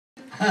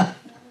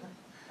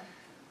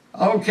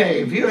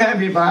Okay, if you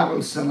have your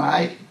Bibles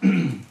tonight,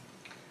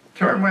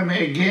 turn with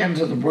me again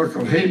to the book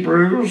of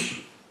Hebrews.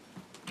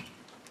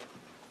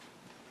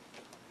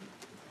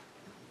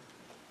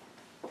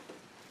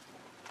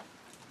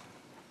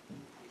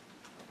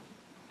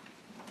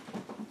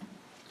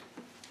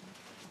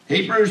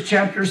 Hebrews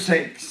chapter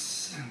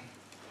 6.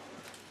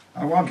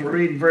 I want to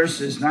read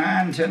verses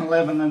 9, 10,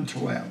 11, and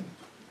 12.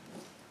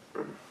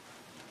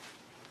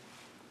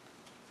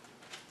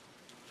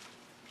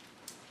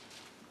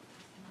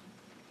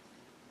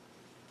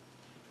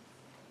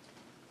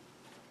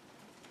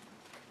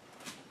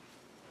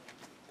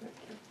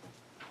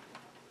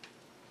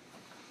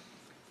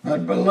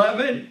 But,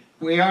 beloved,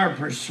 we are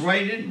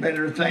persuaded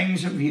better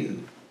things of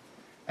you,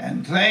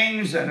 and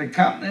things that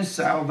accompany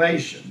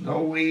salvation,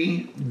 though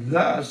we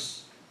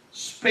thus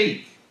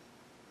speak.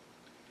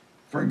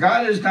 For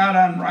God is not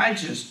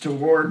unrighteous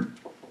to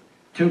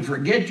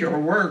forget your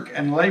work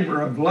and labor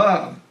of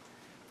love,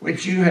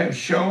 which you have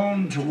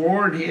shown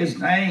toward his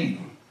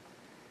name,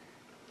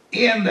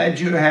 in that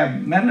you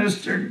have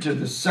ministered to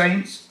the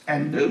saints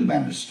and do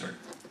minister.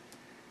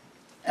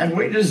 And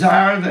we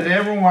desire that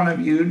every one of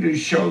you do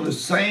show the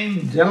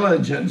same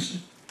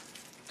diligence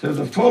to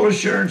the full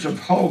assurance of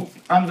hope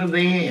unto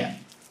the end,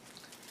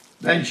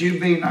 that you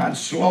be not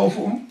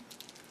slothful,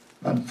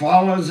 but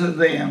followers of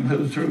them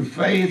who through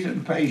faith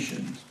and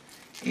patience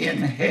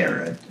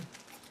inherit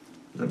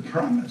the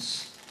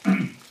promise.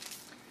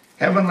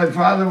 Heavenly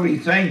Father, we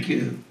thank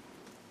you.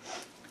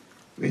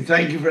 We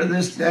thank you for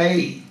this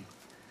day.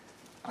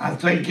 I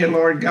thank you,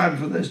 Lord God,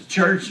 for this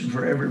church and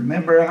for every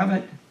member of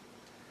it.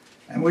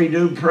 And we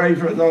do pray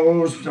for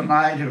those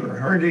tonight who are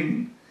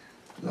hurting,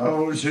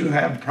 those who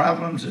have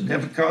problems and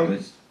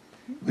difficulties.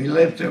 We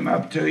lift them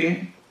up to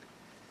you.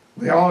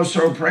 We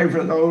also pray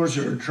for those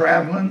who are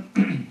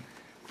traveling.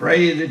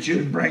 Pray that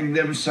you'd bring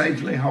them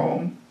safely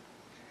home.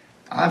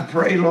 I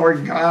pray,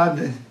 Lord God,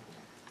 that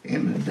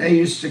in the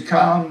days to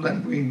come,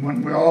 that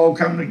when we all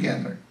come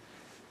together,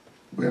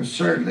 we'll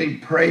certainly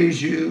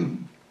praise you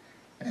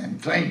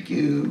and thank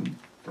you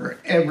for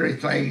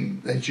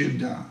everything that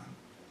you've done.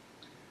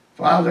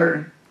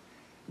 Father,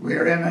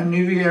 we're in a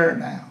new year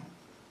now.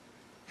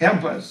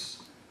 Help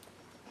us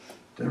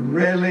to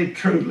really,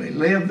 truly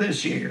live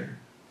this year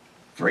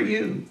for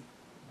you,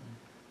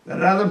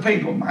 that other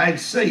people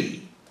might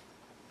see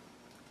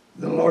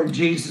the Lord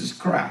Jesus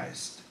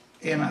Christ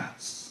in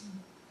us.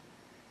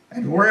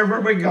 And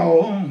wherever we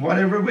go,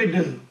 whatever we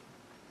do,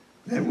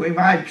 that we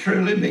might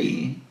truly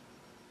be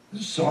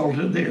the salt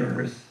of the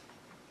earth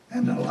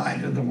and the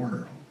light of the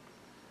world.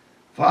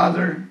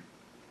 Father,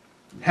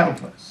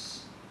 help us.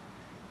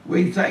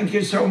 We thank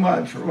you so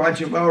much for what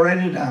you've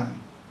already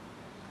done.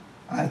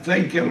 I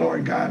thank you,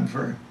 Lord God,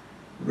 for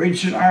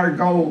reaching our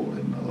goal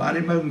in the Lottie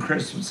Moon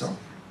Christmas offering.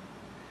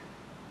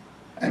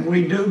 And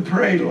we do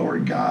pray,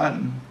 Lord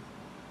God,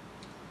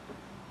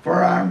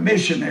 for our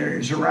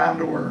missionaries around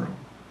the world.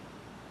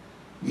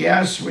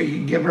 Yes, we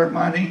can give our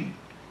money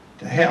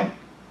to help,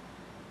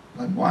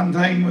 but one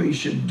thing we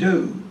should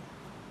do,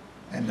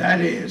 and that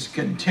is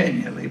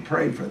continually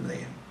pray for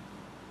them.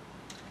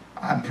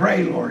 I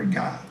pray, Lord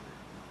God,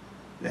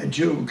 that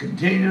you'll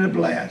continue to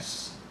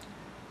bless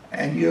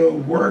and you'll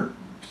work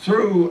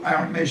through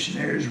our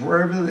missionaries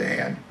wherever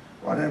they're at,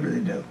 whatever they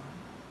do.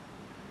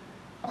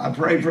 I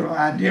pray for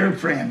my dear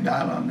friend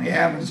down on the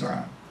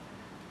Amazon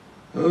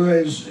who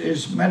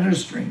is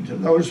ministering to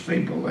those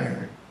people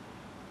there.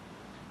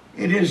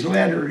 In his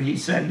letter, he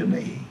said to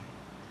me,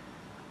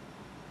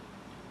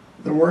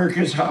 the work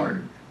is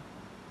hard.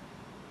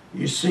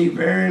 You see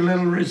very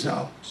little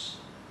results,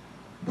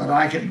 but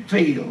I can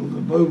feel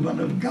the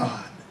movement of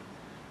God.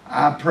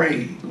 I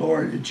pray,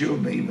 Lord, that you'll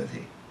be with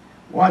him.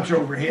 Watch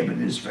over him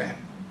and his family.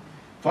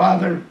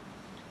 Father,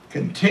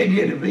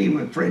 continue to be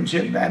with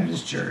Friendship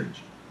Baptist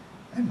Church.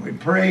 And we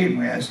pray and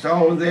we ask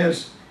all of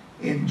this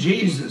in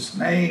Jesus'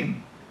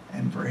 name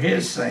and for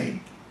his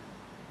sake.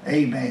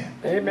 Amen.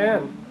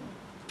 Amen.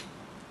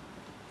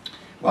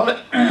 Well,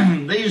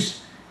 these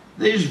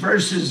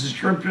verses of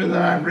scripture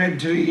that I read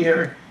to you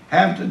here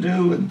have to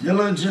do with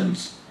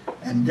diligence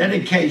and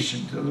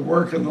dedication to the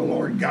work of the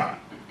Lord God.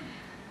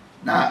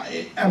 Now,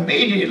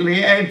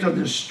 immediately after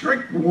the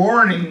strict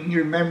warning, you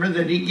remember,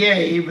 that he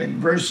gave in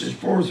verses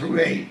 4 through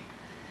 8,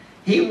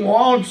 he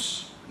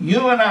wants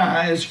you and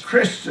I as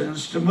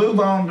Christians to move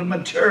on to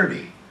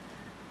maturity.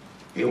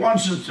 He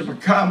wants us to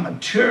become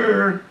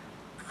mature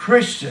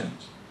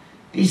Christians.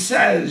 He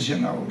says,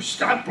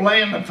 stop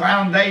laying the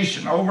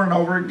foundation over and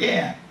over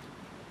again.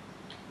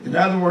 In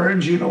other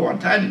words, you know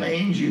what that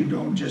means. You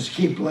don't just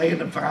keep laying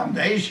the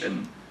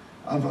foundation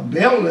of a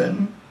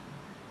building.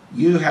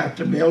 You have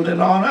to build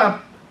it on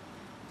up.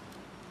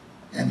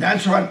 And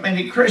that's what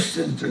many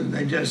Christians do.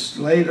 They just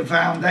lay the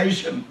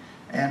foundation,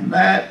 and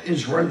that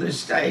is where they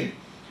stay.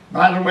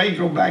 By the way,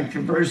 go back to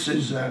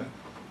verses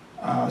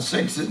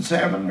 6 and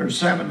 7 or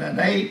 7 and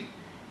 8.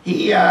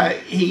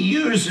 He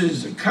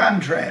uses the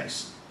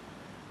contrast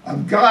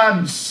of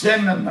God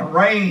sending the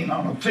rain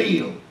on a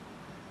field.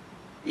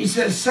 He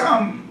says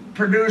some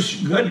produce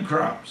good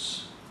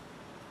crops,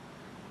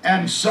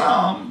 and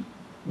some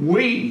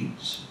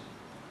weeds.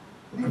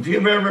 If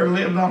you've ever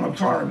lived on a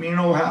farm, you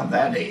know how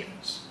that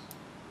is.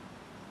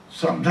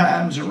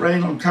 Sometimes the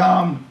rain will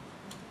come,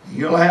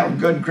 you'll have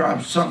good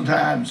crops.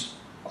 Sometimes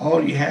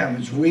all you have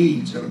is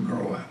weeds that'll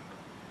grow up.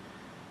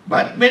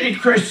 But many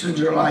Christians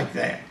are like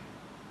that.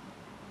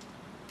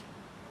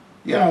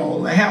 You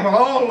know, they have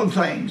all the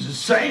things, the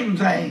same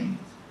things.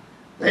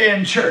 They're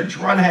in church,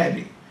 what have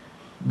you.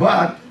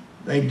 But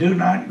they do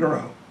not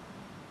grow.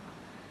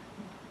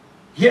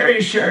 Here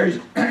he shares,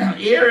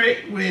 here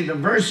with the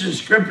verses of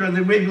scripture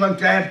that we've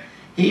looked at,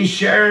 he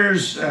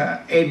shares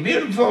a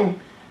beautiful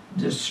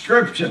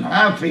description,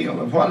 I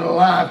feel, of what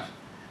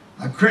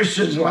a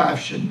Christian's life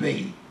should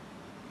be.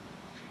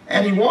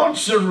 And he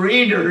wants the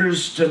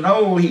readers to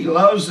know he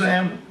loves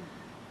them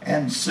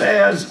and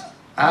says,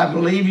 I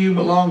believe you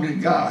belong to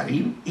God.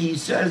 He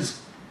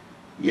says,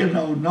 you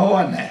know,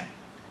 knowing that.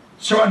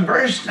 So in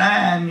verse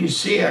 9, you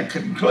see a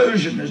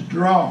conclusion is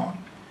drawn.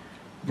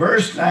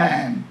 Verse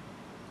 9,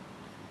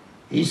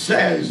 he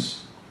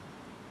says,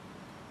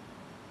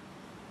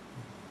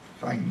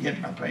 if I can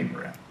get my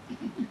paper out.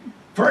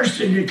 First,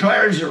 he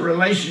declares a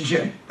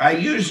relationship by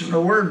using the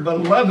word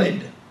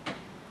beloved.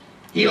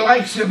 He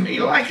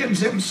likens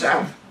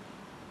himself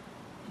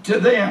to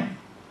them.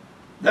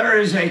 There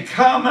is a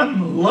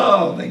common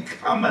love, a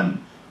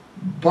common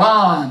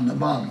bond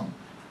among them.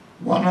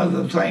 One of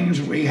the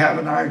things we have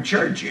in our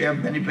church, you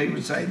have many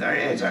people say,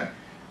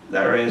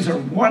 there is a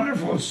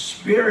wonderful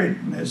spirit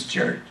in this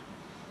church.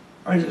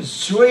 There's a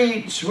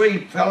sweet,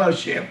 sweet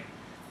fellowship.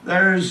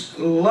 There's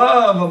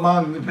love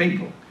among the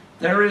people.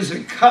 There is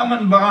a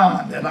common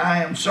bond, and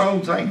I am so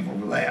thankful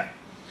for that.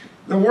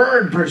 The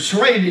word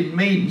persuaded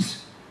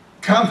means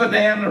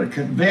confident or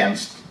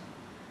convinced.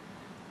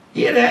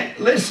 He had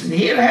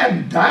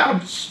had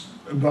doubts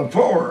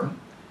before,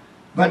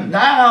 but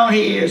now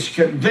he is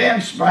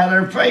convinced by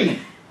their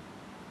faith.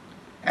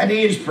 And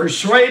he is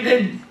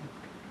persuaded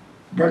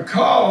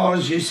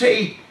because, you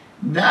see,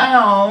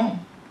 now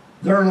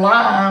their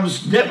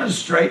lives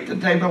demonstrate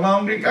that they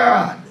belong to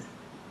God.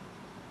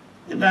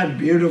 Isn't that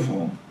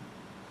beautiful?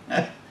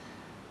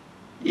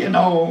 You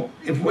know,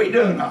 if we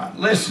do not,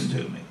 listen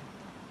to me.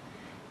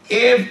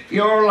 If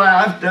your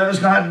life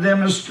does not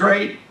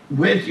demonstrate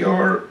with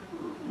your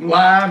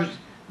lives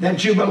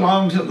that you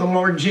belong to the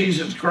Lord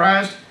Jesus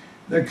Christ,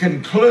 the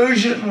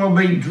conclusion will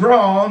be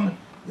drawn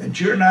that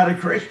you're not a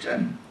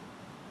Christian.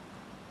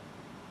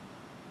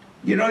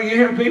 You know, you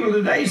hear people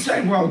today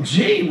say, well,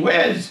 gee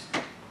whiz,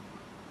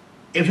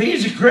 if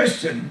he's a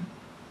Christian,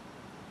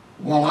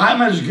 well,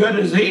 I'm as good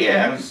as he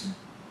is.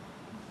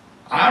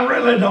 I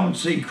really don't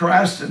see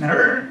Christ in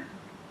her.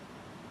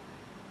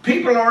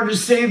 People are to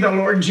see the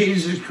Lord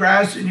Jesus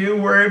Christ in you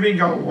wherever you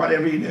go,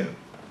 whatever you do.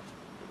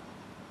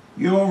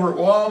 You over at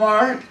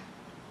Walmart,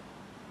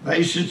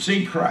 they should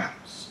see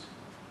Christ.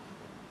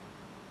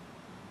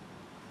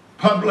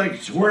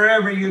 Publix,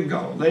 wherever you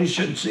go, they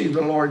should see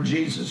the Lord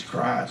Jesus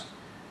Christ,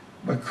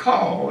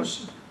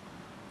 because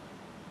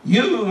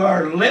you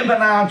are living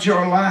out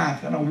your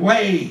life in a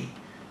way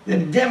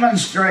that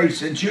demonstrates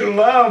that you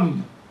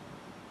love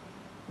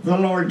the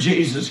Lord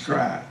Jesus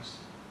Christ.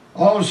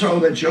 Also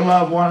that you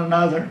love one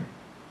another.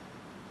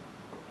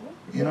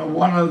 You know,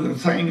 one of the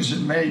things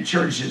in many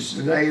churches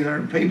today, there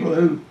are people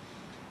who,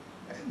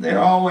 they're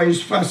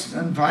always fussing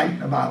and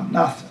fighting about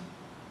nothing.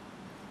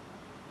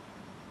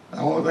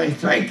 Oh, they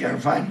think they're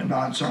fighting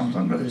about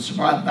something, but it's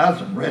about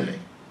nothing, really.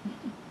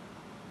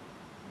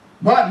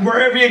 But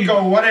wherever you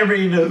go, whatever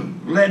you do,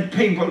 let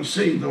people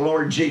see the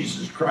Lord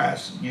Jesus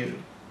Christ in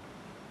you.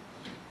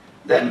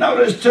 Then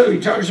notice, too, he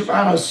talks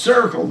about a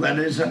circle that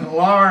is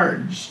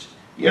enlarged,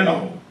 you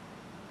know.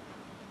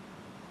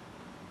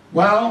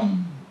 Well,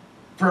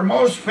 for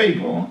most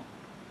people,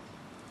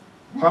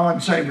 well, I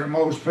wouldn't say for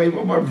most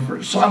people, but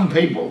for some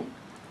people,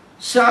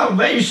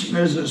 salvation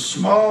is a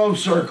small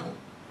circle.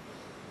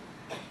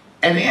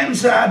 And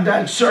inside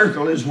that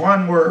circle is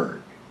one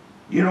word.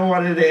 You know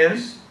what it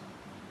is?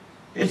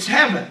 It's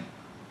heaven.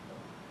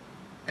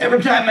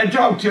 Every time they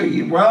talk to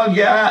you, well,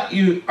 yeah,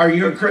 are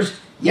you a Christian?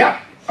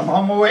 Yep, I'm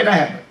on my way to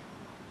heaven.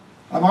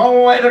 I'm on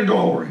my way to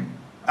glory.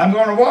 I'm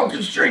going to walk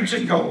the streets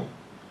of gold.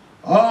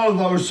 All of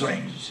those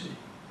things, you see.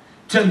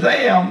 To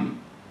them,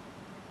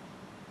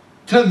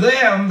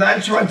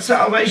 that's what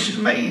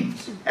salvation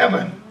means,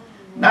 heaven.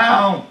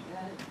 Now,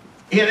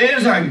 it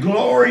is a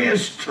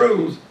glorious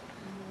truth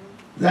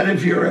that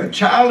if you're a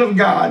child of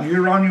God,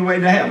 you're on your way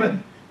to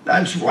heaven.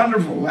 That's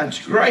wonderful. That's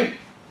great.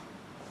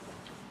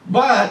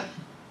 But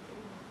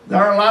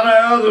there are a lot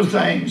of other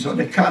things that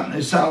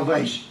accompany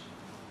salvation.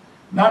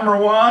 Number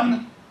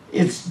one,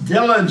 it's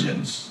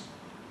diligence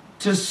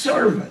to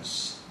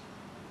service.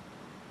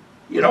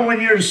 You know,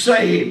 when you're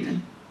saved,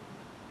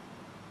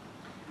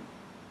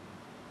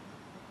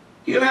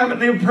 you have a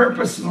new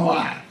purpose in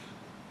life.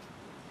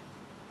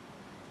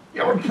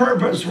 Your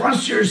purpose,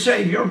 once you're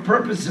saved, your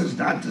purpose is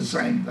not the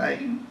same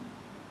thing.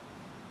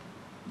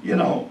 You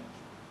know,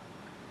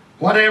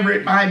 whatever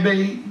it might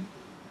be,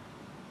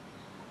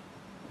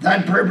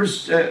 that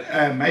purpose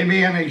may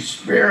be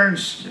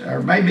experienced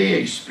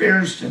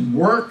in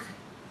work,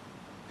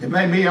 It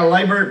may be a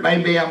labor, it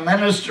may be a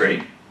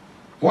ministry.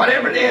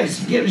 Whatever it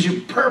is, it gives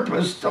you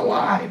purpose to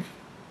life.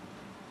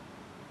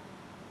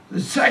 The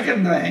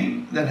second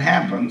thing that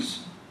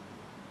happens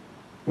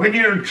when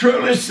you're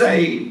truly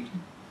saved,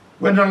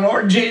 when the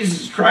Lord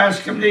Jesus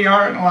Christ comes to your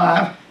heart and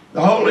life,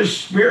 the Holy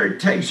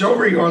Spirit takes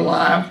over your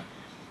life,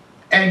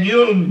 and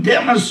you'll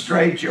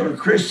demonstrate your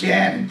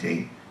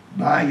Christianity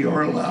by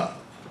your love.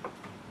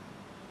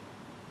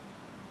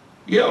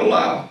 You'll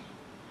love.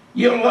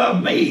 You'll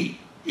love me,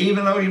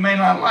 even though you may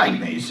not like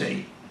me,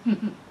 see.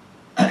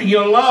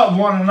 You'll love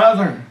one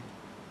another.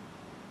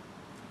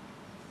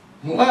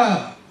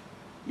 Love.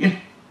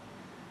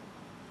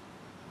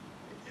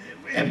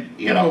 And,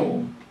 you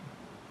know,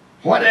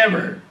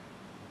 whatever.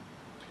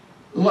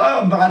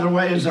 Love, by the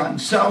way, is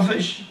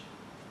unselfish.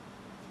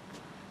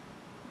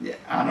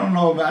 I don't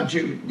know about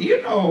you. Do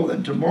you know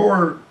that the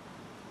more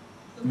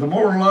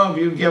love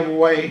you give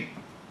away,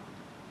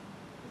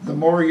 the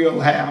more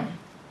you'll have?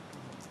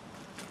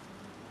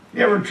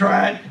 You ever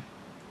tried?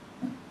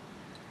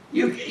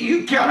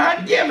 You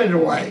cannot give it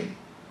away.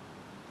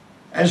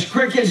 As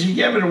quick as you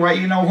give it away,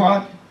 you know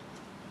what?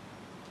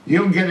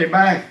 You'll get it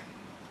back.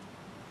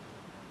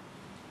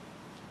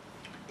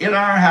 In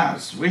our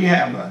house, we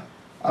have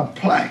a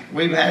plaque.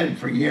 We've had it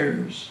for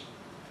years.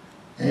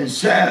 And it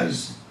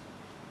says,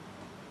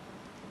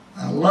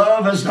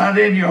 love is not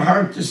in your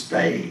heart to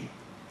stay.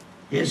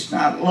 It's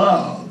not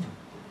love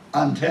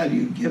until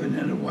you've given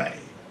it away.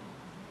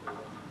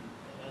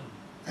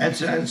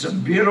 It's a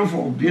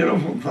beautiful,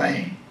 beautiful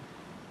thing.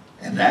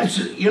 And that's,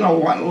 you know,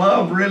 what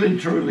love really,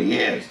 truly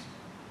is.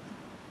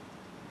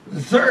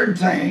 The third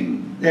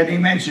thing that he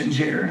mentions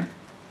here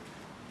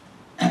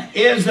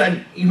is that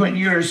when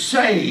you're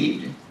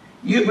saved,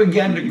 you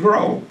begin to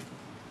grow.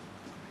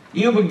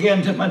 You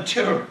begin to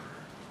mature.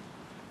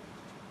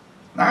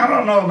 Now, I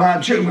don't know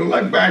about you, but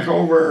look back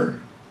over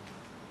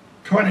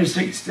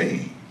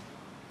 2016.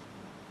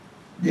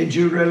 Did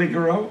you really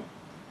grow?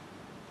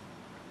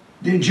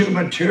 Did you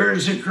mature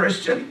as a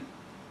Christian?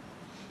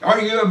 Are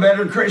you a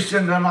better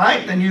Christian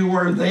tonight than you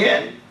were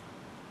then?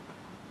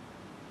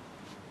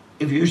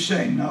 If you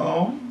say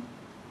no,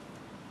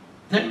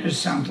 then there's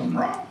something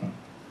wrong.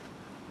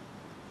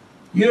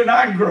 You're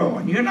not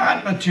growing. You're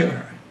not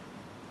maturing.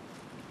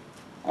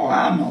 Oh,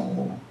 I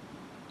know.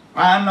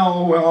 I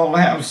know we all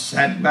have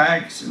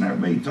setbacks and there'll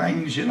be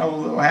things, you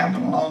know, that'll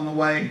happen along the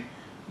way.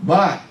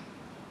 But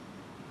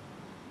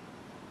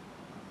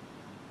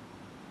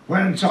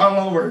when it's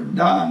all over and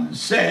done and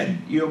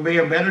said, you'll be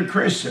a better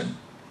Christian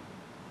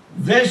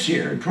this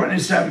year,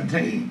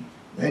 2017,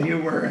 than you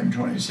were in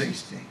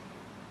 2016.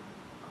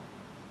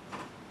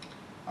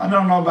 I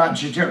don't know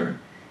about your children,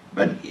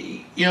 but,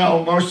 you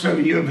know, most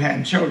of you have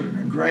had children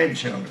and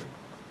grandchildren.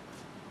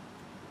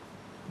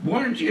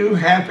 Weren't you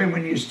happy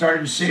when you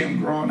started seeing them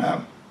growing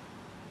up?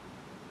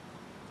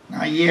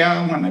 Now,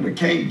 yeah, when they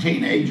became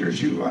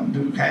teenagers, you weren't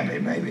too happy,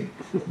 maybe.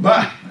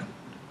 But,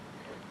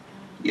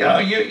 you know,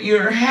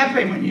 you're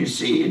happy when you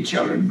see your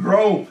children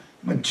grow,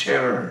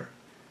 mature.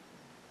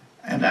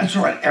 And that's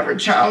what every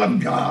child of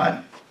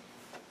God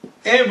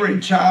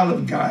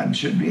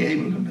should be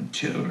able to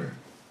mature.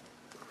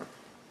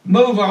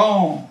 Move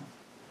on.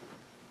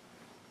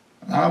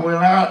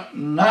 Now,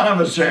 none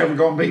of us are ever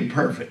going to be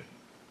perfect.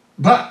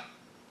 But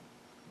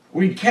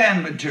we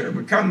can mature,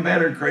 become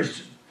better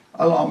Christians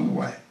along the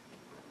way.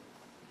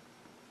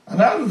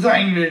 Another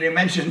thing that he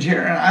mentions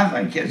here, and I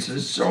think this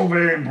is so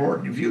very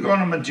important, if you're going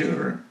to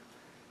mature,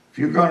 if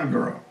you're going to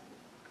grow,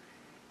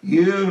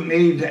 you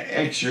need to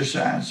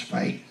exercise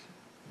faith.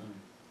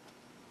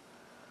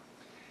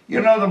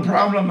 You know, the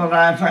problem that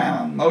I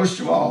found, most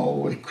of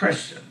all with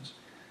Christians,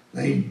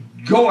 they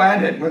go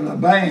at it with a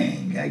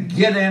bang, they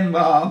get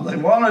involved, they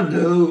want to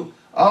do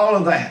all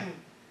of that.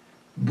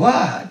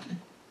 But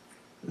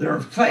their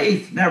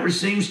faith never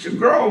seems to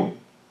grow.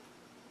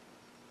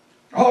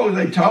 Oh,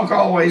 they talk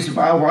always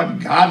about what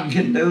God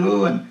can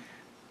do and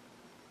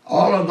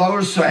all of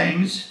those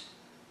things,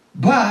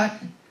 but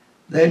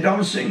they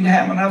don't seem to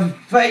have enough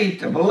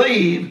faith to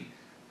believe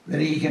that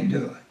he can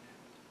do it.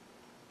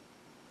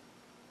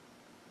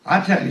 I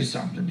tell you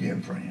something, dear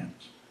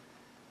friends.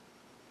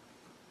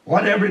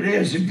 Whatever it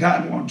is that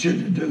God wants you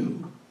to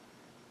do,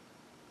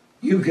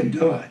 you can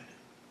do it.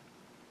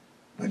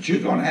 But you're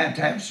going to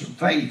have some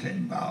faith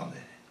involved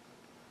in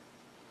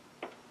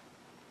it.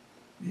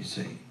 You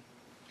see.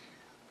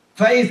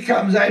 Faith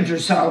comes after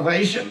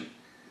salvation.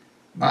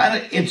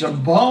 It's a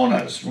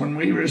bonus when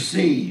we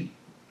receive.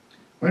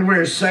 When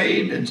we're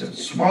saved, it's a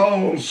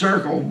small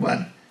circle,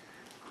 but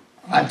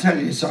I tell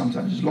you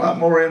something, there's a lot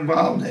more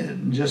involved in it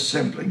than just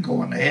simply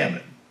going to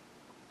heaven.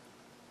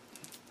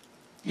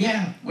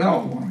 Yeah, we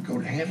all want to go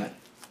to heaven.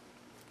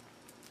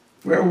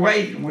 We're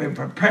waiting, we're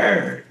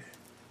prepared.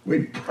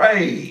 We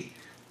pray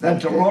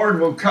that the Lord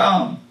will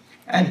come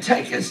and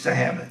take us to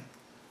heaven.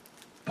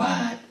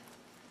 But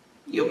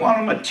you want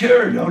to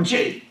mature, don't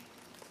you?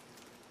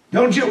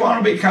 Don't you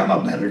want to become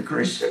a better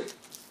Christian?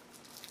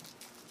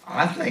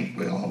 I think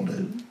we all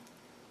do.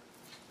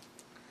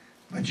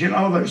 But you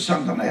know, there's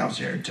something else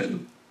here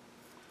too.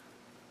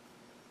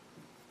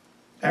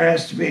 There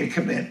has to be a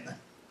commitment.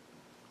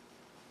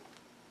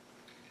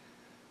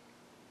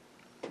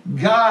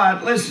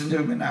 God, listen to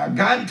me now,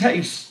 God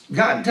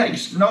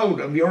takes note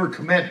of your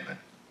commitment.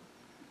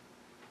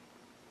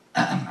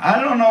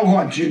 I don't know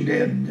what you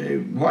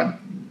did, what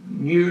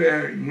New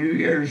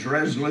Year's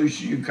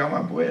resolution you come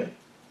up with.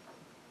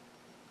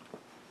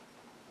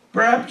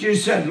 Perhaps you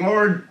said,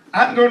 Lord,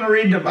 I'm going to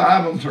read the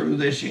Bible through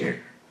this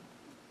year.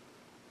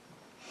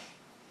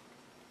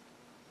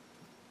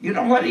 You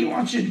know what he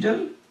wants you to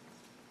do?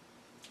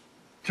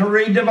 To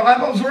read the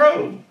Bible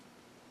through.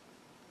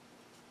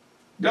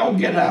 Don't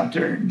get out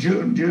there in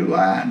June,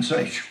 July and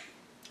say,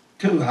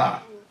 too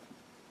hot.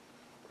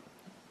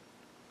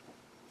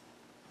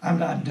 I'm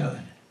not doing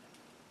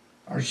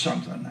it. Or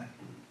something like that.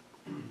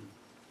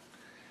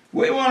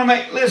 We want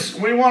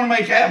to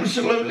make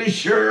absolutely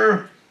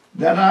sure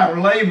that our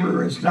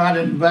labor is not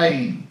in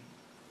vain.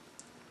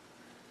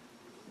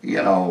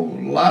 You know,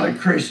 a lot of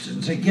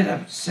Christians, they get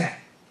upset.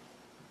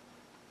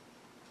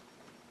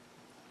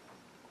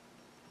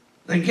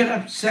 They get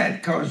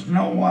upset because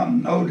no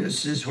one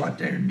notices what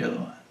they're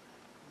doing.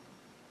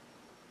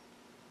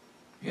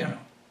 You know.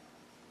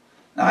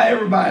 Now,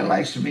 everybody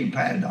likes to be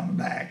patted on the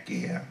back,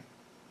 yeah.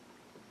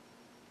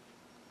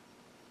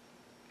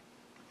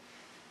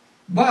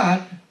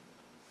 But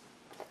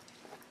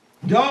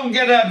don't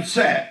get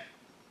upset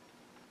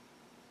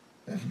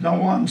if no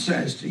one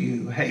says to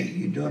you, hey,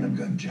 you're doing a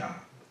good job.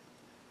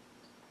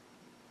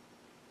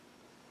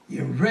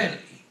 You're really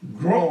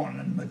growing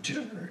and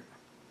maturing.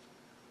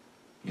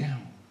 You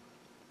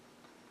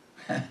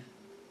know.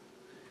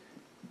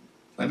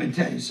 Let me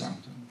tell you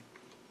something.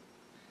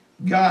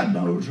 God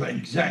knows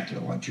exactly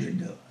what you're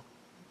doing.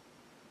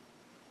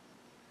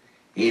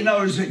 He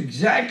knows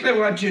exactly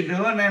what you're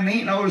doing, and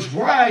he knows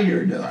why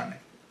you're doing it.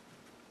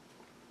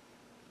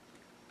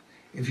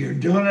 If you're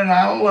doing it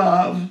out of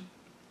love,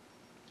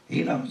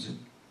 he knows it.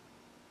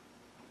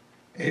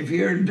 If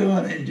you're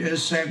doing it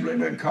just simply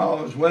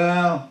because,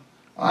 well,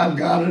 I've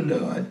got to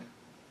do it.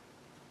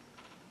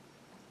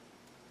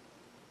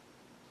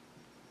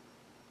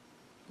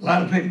 A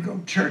lot of people go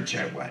to church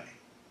that way.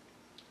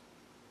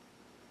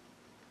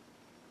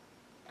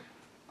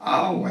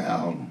 Oh,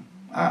 well,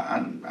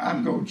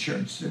 I'm going to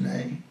church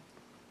today.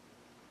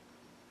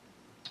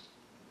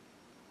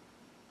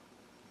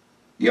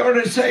 You ought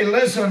to say,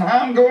 listen,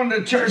 I'm going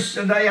to church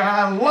today.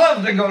 I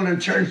love to go to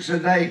church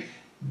today.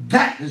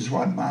 That is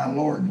what my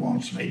Lord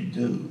wants me to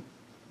do.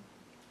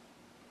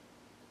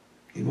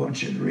 He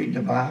wants you to read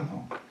the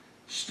Bible,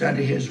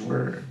 study his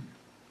word.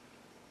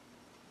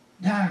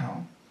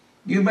 Now,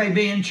 you may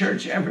be in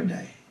church every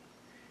day.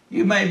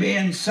 You may be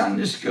in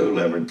Sunday school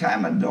every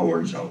time a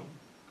door's open.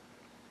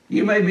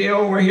 You may be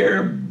over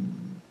here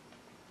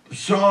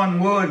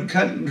sawing wood,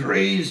 cutting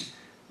trees,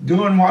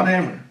 doing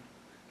whatever,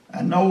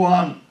 and no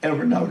one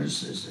ever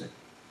notices it.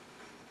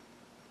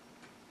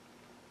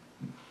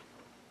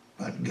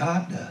 But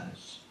God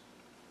does.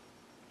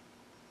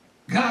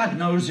 God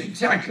knows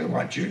exactly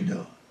what you're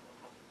doing.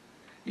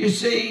 You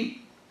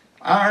see,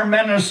 our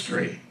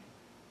ministry,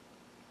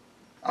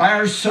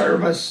 our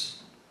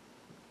service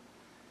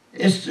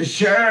is to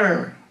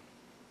share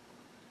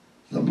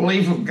the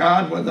belief of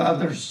God with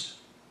others.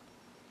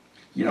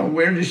 You know,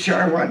 we're to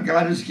share what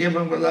God has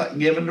given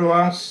to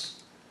us.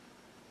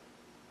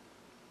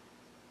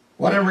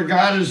 Whatever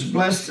God has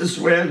blessed us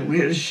with,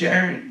 we're to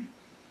share it.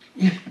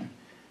 Yeah.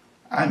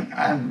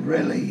 I'm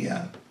really...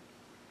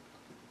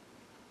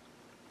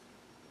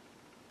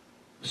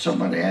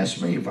 somebody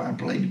asked me if I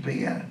played the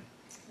piano.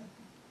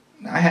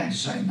 I had to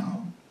say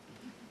no.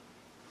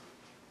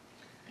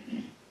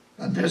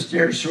 But this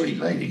dear sweet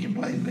lady can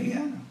play the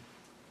piano.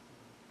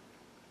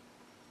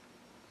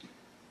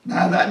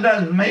 Now, that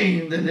doesn't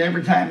mean that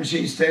every time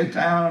she sits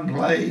down and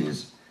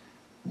plays,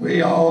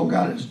 we all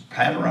got to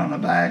pat her on the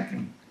back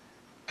and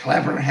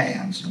clap her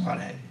hands and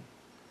what have you.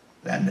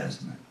 That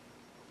doesn't it.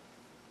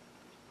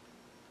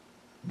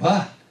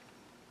 But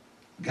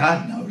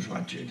God knows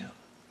what you're doing.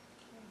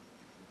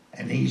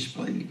 And he's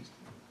pleased.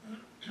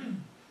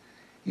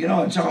 You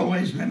know, it's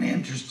always been an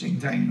interesting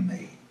thing to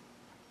me.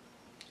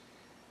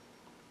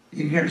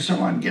 You hear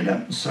someone get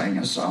up and sing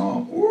a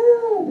song,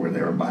 woo, with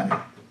everybody.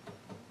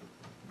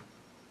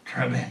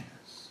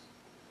 Tremendous.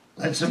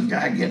 Let some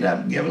guy get up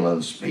and give a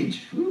little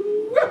speech.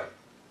 Woo,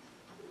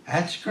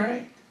 that's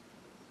great.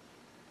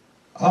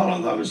 All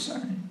of those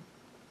things.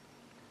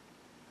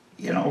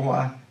 You know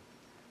what?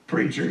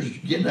 Preachers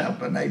get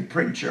up and they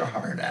preach your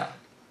heart out.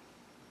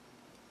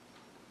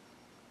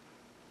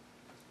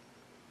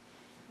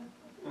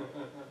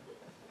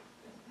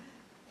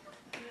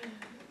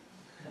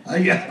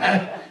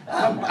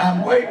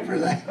 I'm waiting for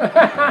that.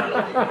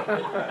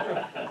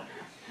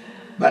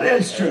 But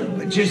it's true.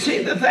 But you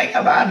see, the thing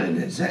about it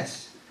is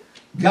this.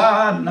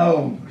 God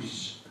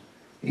knows.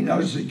 He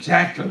knows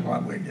exactly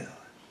what we're doing.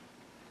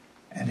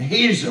 And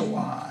he's the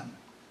one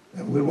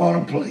that we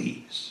want to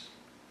please.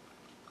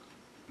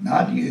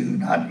 Not you,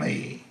 not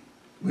me.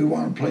 We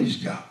want to please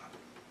God.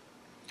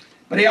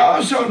 But he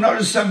also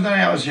noticed something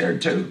else here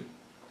too.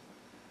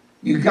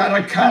 You got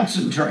to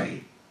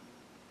concentrate.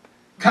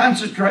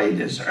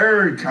 Concentrate is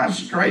urged.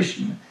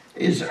 Concentration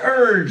is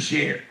urged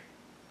here.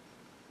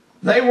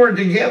 They were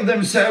to give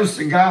themselves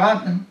to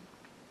God.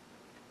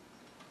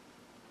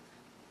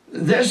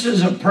 This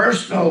is a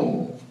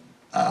personal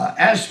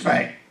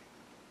aspect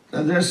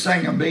of this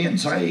thing of being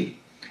saved.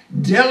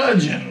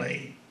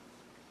 Diligently.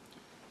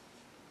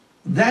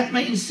 That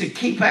means to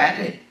keep at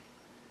it.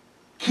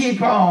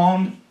 Keep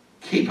on,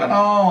 keep it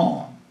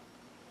on.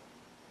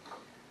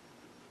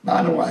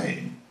 By the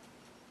way,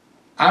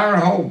 our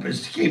hope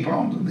is to keep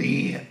on to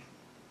the end.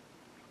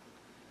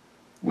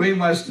 We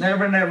must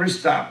never, never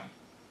stop.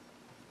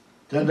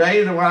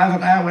 Today, the wife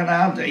and I went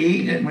out to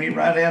eat, and we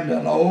ran into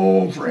an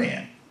old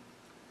friend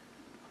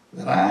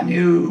that I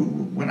knew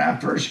when I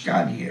first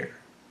got here.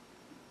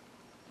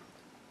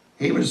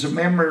 He was a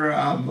member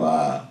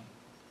of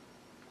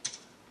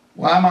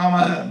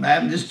Waimama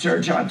Baptist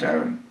Church out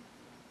there.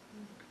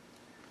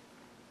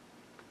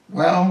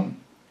 Well,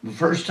 the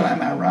first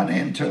time I run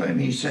into him,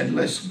 he said,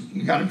 "Listen,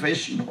 you got a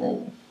fishing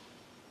hole?"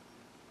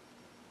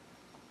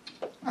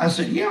 I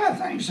said, "Yeah, I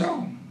think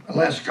so."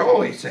 "Let's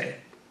go," he said.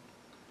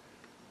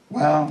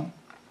 Well,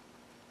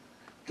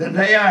 the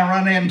day I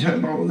run into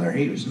him over there,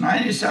 he was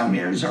 90-some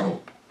years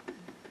old.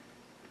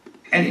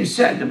 And he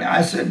said to me,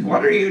 I said,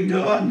 "What are you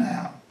doing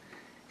now?"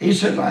 He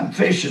said, "I'm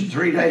fishing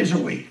 3 days a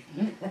week.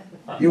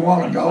 You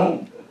want to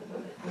go?"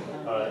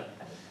 All right.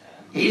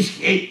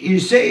 You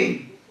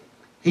see,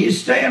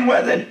 he's staying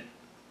with it.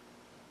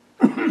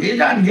 He's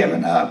not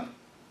giving up.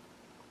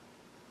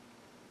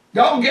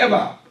 Don't give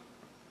up.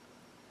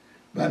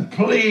 But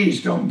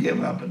please don't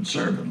give up in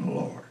serving the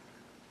Lord.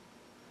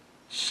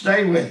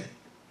 Stay with it.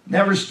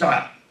 Never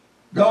stop.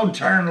 Don't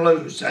turn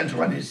loose. That's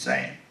what he's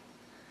saying.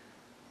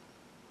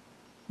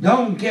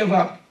 Don't give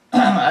up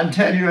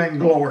until you're in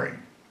glory.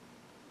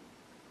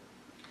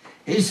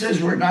 He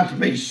says we're not to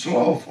be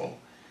slothful.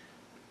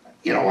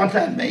 You know what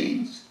that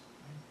means?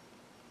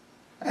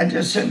 That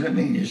just simply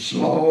means you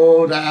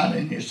slow down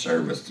in your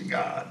service to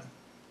God.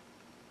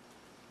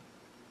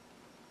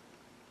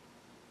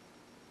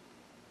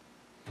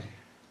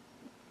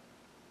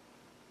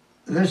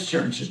 This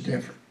church is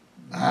different.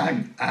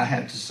 I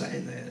have to say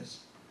this.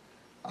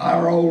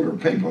 Our older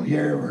people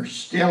here are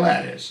still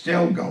at it,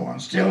 still going,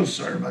 still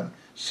serving,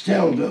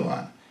 still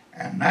doing.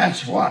 And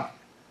that's what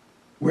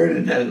we're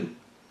to do.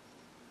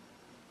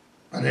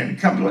 But in a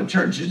couple of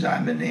churches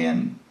I've been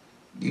in,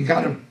 you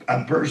got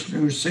a person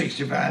who's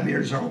 65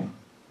 years old.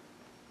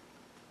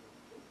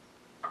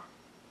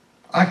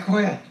 "I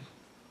quit.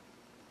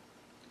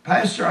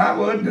 Pastor, I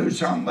would do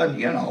something, but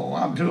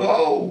I'm too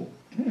old."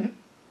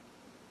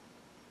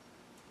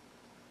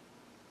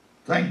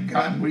 Thank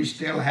God we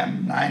still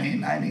have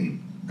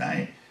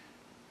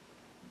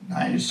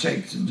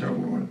 96 and so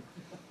forth.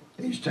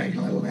 He's taking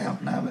a little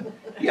help now, but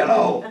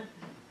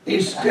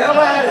he's still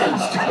at it.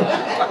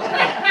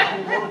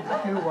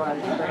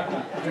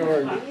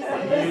 George.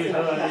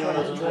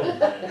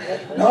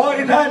 No,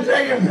 he's not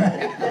taking that.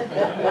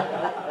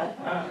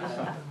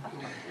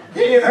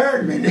 He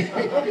heard me.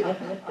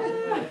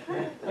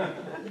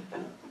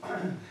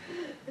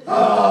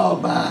 Oh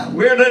my,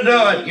 we're to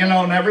do it,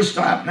 never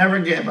stop, never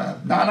give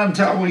up. Not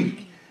until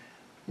we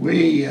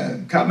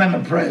come in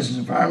the presence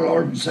of our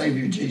Lord and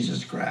Savior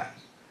Jesus Christ.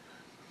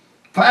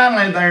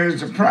 Finally,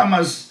 there's a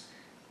promise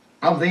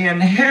of the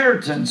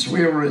inheritance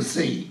we'll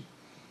receive.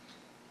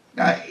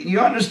 Now,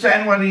 you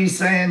understand what he's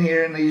saying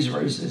here in these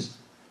verses?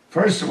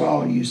 First of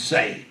all, you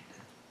saved.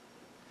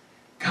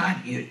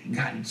 God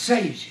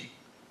saves you.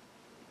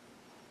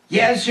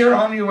 Yes, you're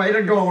on your way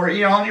to glory,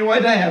 you're on your way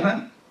to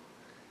heaven.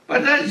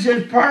 But that's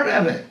just part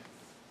of it.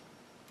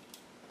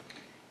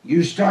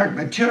 You start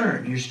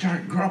maturing, you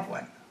start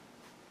growing.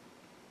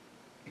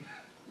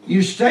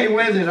 You stay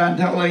with it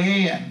until the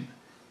end,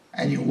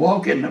 and you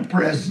walk in the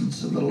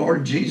presence of the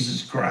Lord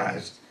Jesus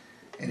Christ,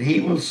 and he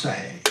will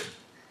say,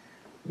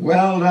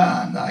 "Well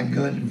done, thy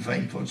good and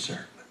faithful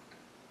servant."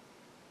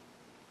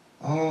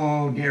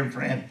 Oh, dear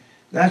friend,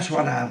 that's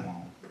what I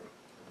want.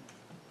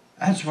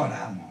 That's what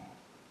I want.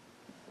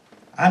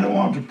 I don't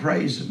want the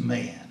praise of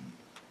men.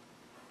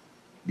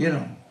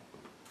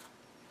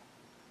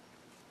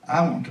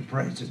 I want the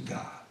praise of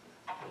God.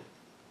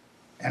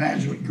 And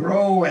as we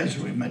grow, as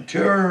we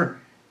mature,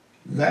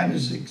 that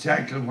is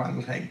exactly what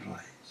will take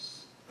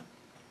place.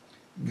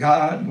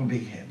 God will be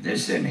here.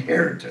 This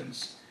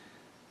inheritance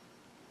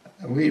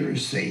we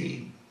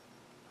receive.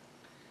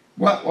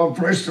 Well,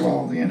 first of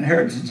all, the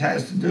inheritance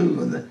has to do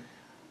with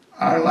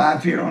our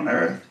life here on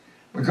earth.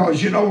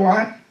 Because you know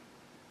what?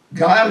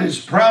 God has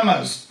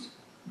promised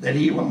that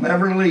he will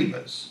never leave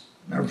us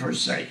nor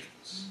forsake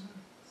us.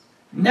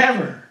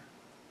 Never.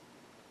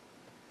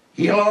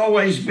 He'll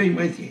always be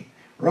with you.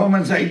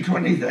 Romans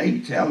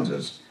 8:28 tells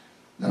us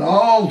that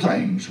all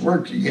things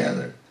work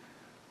together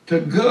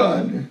to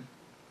good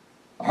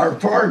or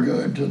for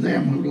good to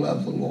them who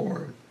love the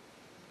Lord.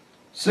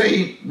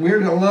 See,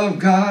 we're to love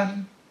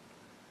God.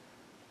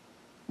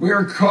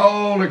 We're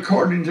called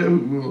according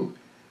to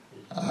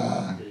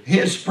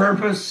his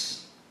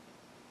purpose.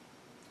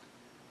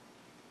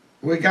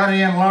 We got to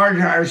enlarge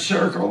our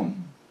circle,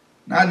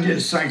 not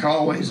just think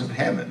always of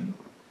heaven,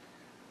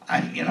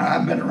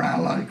 I've been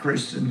around a lot of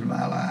Christians in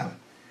my life.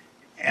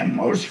 And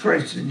most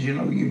Christians,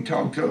 you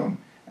talk to them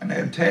and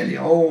they'll tell you,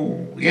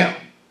 oh, yeah,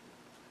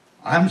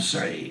 I'm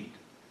saved.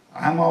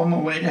 I'm on my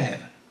way to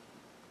heaven.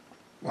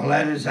 Well,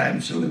 that is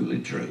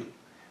absolutely true.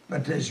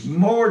 But there's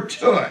more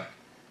to it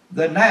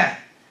than that.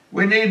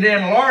 We need to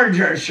enlarge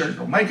our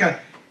circle, make a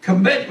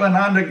commitment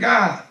unto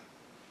God,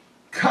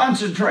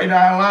 concentrate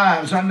our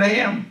lives unto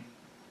Him.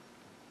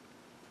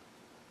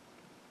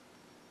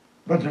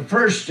 But the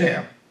first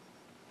step,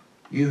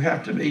 you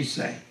have to be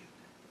saved.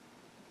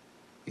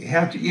 You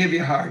have to give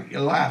your heart,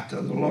 your life to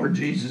the Lord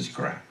Jesus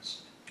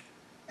Christ.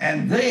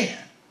 And then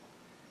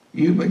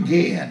you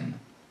begin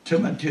to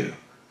mature.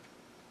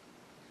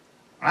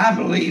 I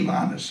believe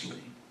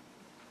honestly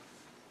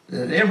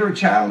that every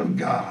child of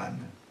God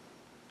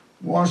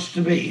wants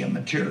to be a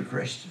mature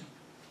Christian.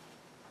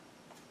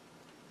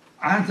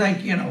 I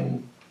think,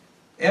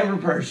 every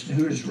person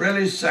who is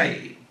really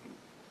saved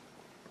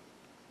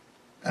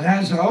and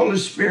has the Holy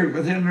Spirit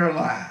within their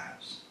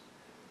lives,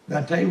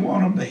 that they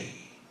want to be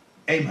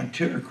a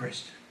mature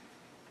Christian.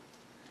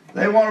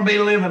 They want to be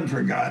living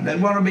for God. They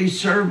want to be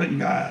serving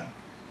God.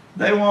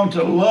 They want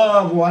to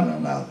love one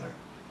another.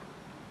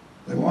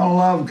 They want to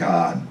love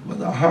God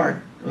with a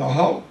heart, with a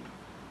hope,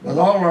 with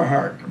all their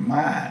heart, their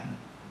mind,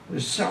 their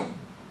soul.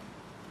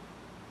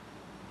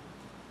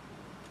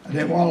 And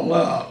they want to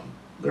love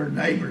their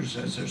neighbors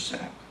as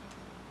themselves.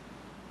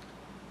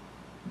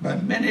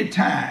 But many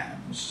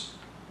times,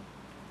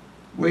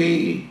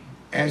 we,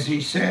 as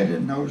he said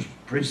in those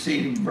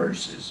preceding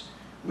verses,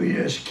 we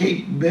just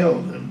keep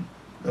building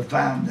the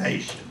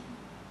foundation.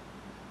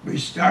 We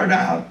start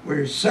out,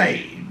 we're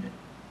saved.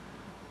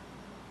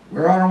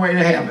 We're on our way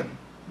to heaven,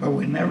 but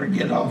we never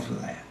get off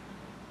of that.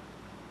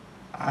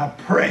 I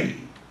pray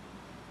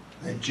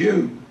that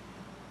you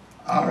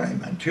are a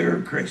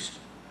mature Christian.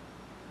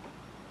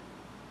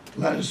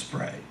 Let us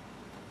pray.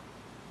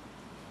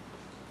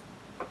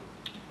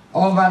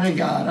 Almighty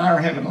God, our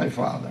Heavenly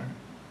Father,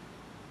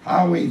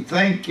 how we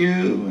thank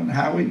you and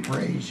how we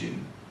praise you.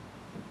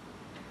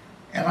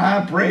 And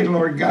I pray,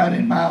 Lord God,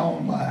 in my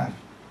own life,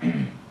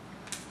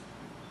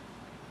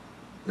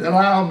 that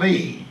I'll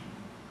be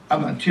a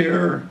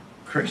mature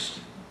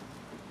Christian,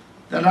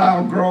 that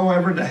I'll grow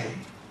every day.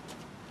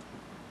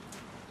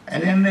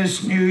 And in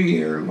this new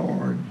year,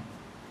 Lord,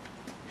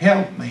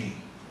 help me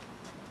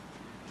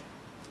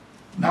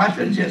not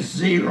to just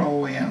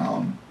zero in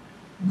on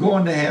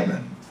going to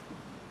heaven,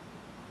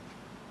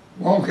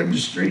 walking the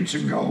streets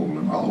of gold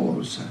and all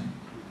those things,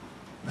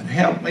 but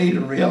help me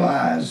to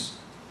realize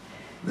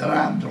that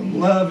I'm to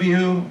love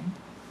you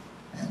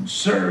and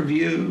serve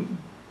you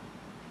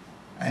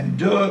and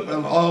do it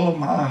with all of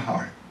my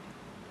heart.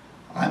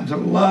 I'm to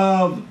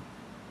love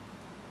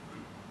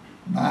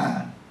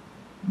my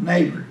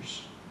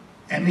neighbors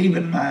and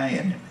even my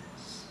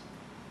enemies.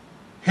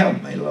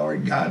 Help me,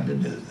 Lord God, to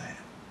do that.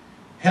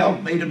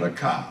 Help me to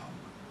become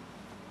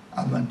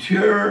a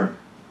mature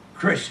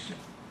Christian.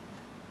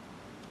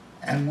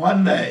 And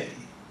one day,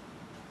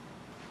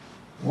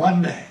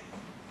 when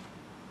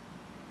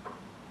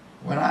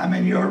I'm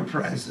in your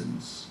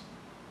presence,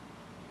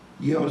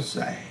 you'll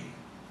say,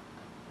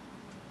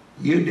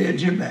 you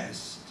did your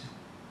best.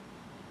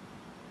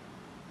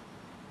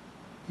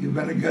 You've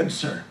been a good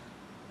servant.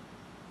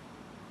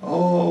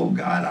 Oh,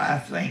 God, I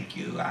thank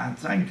you. I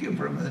thank you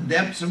from the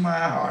depths of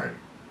my heart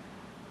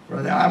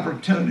for the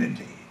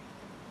opportunity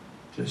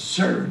to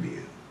serve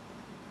you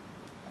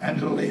and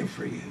to live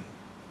for you.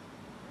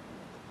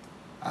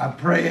 I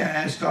pray I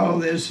ask all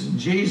this in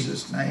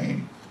Jesus'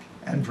 name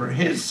and for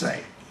his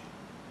sake.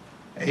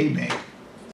 Amen.